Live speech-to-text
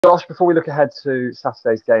Josh, before we look ahead to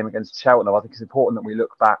Saturday's game against Cheltenham, I think it's important that we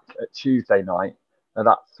look back at Tuesday night and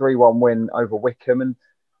that 3-1 win over Wickham. And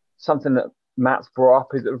something that Matt's brought up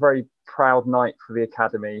is a very proud night for the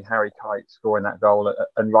academy. Harry Kite scoring that goal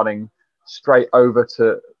and running straight over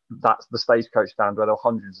to the Stagecoach stand where there were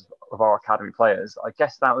hundreds of our academy players. I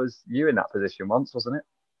guess that was you in that position once, wasn't it?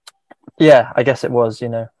 Yeah, I guess it was,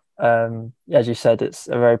 as you said, it's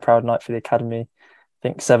a very proud night for the academy. I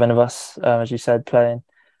think 7 of us, as you said, playing.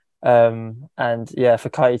 And yeah, for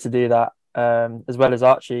Kaiti to do that, as well as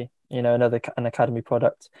Archie, an academy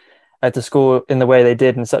product, to score in the way they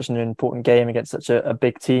did in such an important game against such a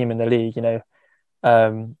big team in the league,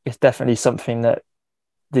 it's definitely something that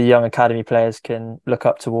the young academy players can look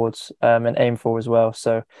up towards and aim for as well.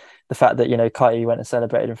 So the fact that, Kaiti went and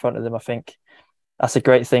celebrated in front of them, I think that's a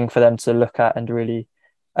great thing for them to look at and really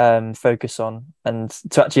focus on, and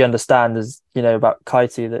to actually understand, as about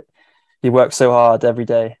Kaiti, that he works so hard every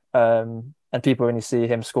day, and people only see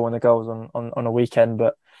him scoring the goals on a weekend,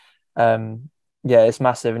 but yeah, it's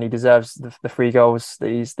massive, and he deserves the 3 goals that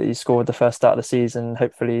he scored the first start of the season.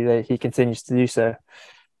 Hopefully he continues to do so,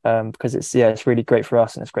 because it's really great for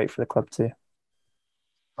us and it's great for the club too.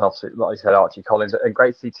 Obviously, like you said, Archie Collins, and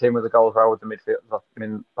great to see Tim with the goal as well, with the midfield. I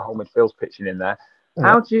mean, the whole midfield's pitching in there. Yeah.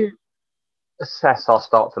 How do you assess our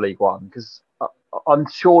start to League One? Because I'm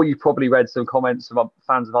sure you probably read some comments from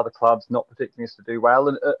fans of other clubs not predicting us to do well.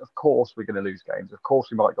 And of course, we're going to lose games. Of course,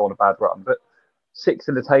 we might go on a bad run. But 6th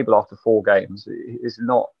in the table after 4 games is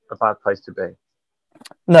not a bad place to be.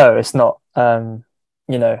 No, it's not.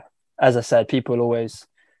 As I said, people always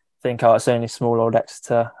think, oh, it's only small old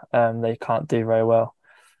Exeter. They can't do very well.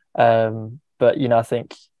 But I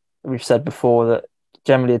think we've said before that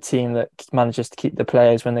generally a team that manages to keep the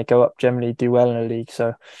players when they go up generally do well in a league.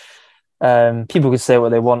 So people can say what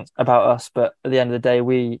they want about us, but at the end of the day,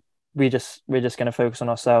 we're just going to focus on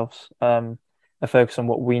ourselves, and focus on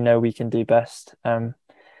what we know we can do best. And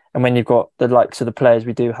when you've got the likes of the players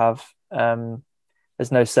we do have,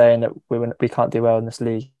 there's no saying that we can't do well in this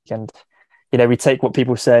league. And we take what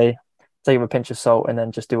people say, take it with a pinch of salt, and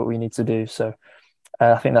then just do what we need to do. So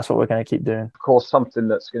I think that's what we're going to keep doing. Of course, something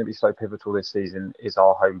that's going to be so pivotal this season is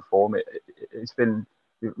our home form.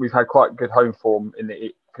 We've had quite good home form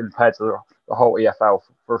compared to the whole EFL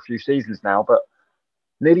for a few seasons now, but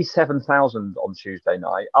nearly 7,000 on Tuesday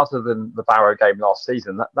night, other than the Barrow game last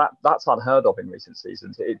season, that's unheard of in recent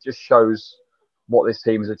seasons. It just shows what this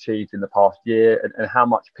team has achieved in the past year, and how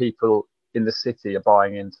much people in the city are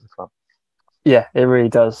buying into the club. Yeah, it really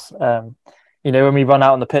does. When we run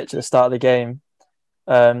out on the pitch at the start of the game,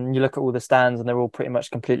 you look at all the stands and they're all pretty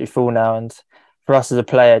much completely full now. And for us as a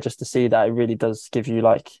player, just to see that, it really does give you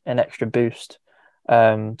like an extra boost,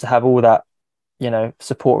 to have all that,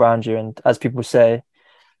 support around you. And as people say,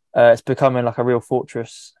 it's becoming like a real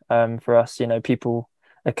fortress for us. People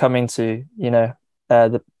are coming to,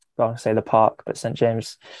 I'll say the park, but St.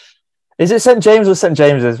 James. Is it St. James or St.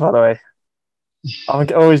 James's, by the way? I'm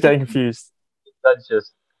always getting confused. That's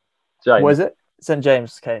just James. What is it? St.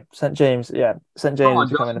 James. Okay, St. James. Yeah, St. James Oh, is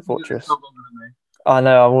becoming a fortress. Josh, I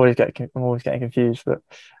know. I'm always getting confused, but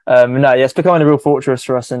no, yeah, it's becoming a real fortress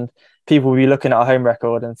for us, and people will be looking at our home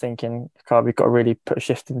record and thinking, "God, we've got to really put a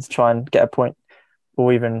shift in to try and get a point,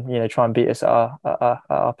 or even try and beat us at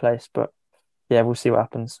our place." But yeah, we'll see what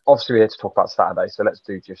happens. Obviously, we're here to talk about Saturday, so let's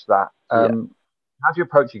do just that. Yeah. How do you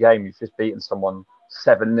approach a game? You've just beaten someone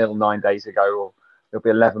 7-0 9 days ago, or it'll be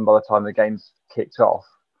 11 by the time the game's kicked off.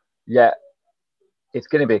 Yet, it's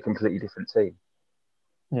going to be a completely different team.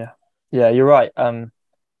 Yeah, you're right.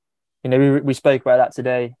 We spoke about that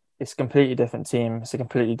today. It's a completely different team. It's a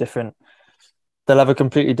completely different. They'll have a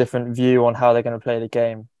completely different view on how they're going to play the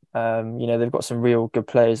game. They've got some real good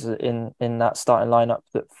players in that starting lineup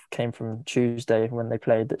that came from Tuesday when they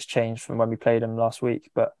played. That's changed from when we played them last week.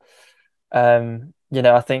 But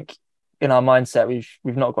I think in our mindset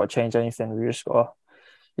we've not got to change anything. We just got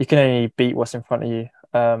you can only beat what's in front of you.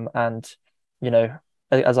 And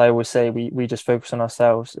as I always say, we just focus on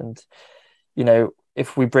ourselves. And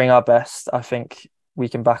if we bring our best, I think we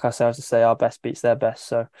can back ourselves to say our best beats their best.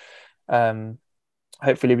 So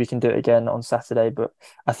hopefully we can do it again on Saturday. But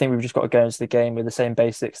I think we've just got to go into the game with the same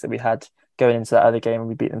basics that we had going into that other game when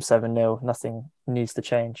we beat them 7-0. Nothing needs to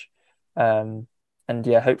change. And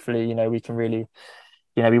yeah, hopefully, we can really,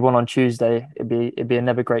 we won on Tuesday. It'd be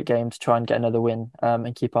another great game to try and get another win,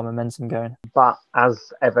 and keep our momentum going. But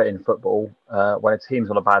as ever in football, when a team's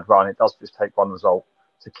on a bad run, it does just take one result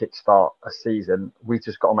to kickstart a season. We've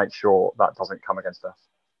just got to make sure that doesn't come against us.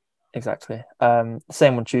 Exactly.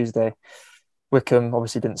 Same on Tuesday. Wickham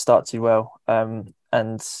obviously didn't start too well,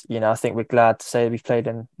 And I think we're glad to say we've played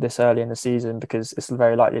in this early in the season, because it's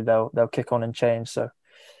very likely they'll kick on and change. So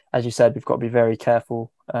as you said, we've got to be very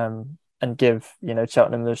careful, and give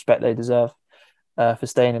Cheltenham the respect they deserve for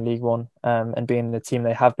staying in League One, and being the team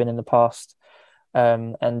they have been in the past.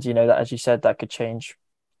 And that, as you said, that could change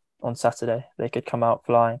on Saturday. They could come out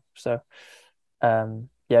flying. So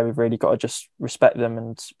yeah, we've really got to just respect them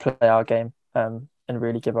and play our game, and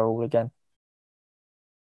really give our all again.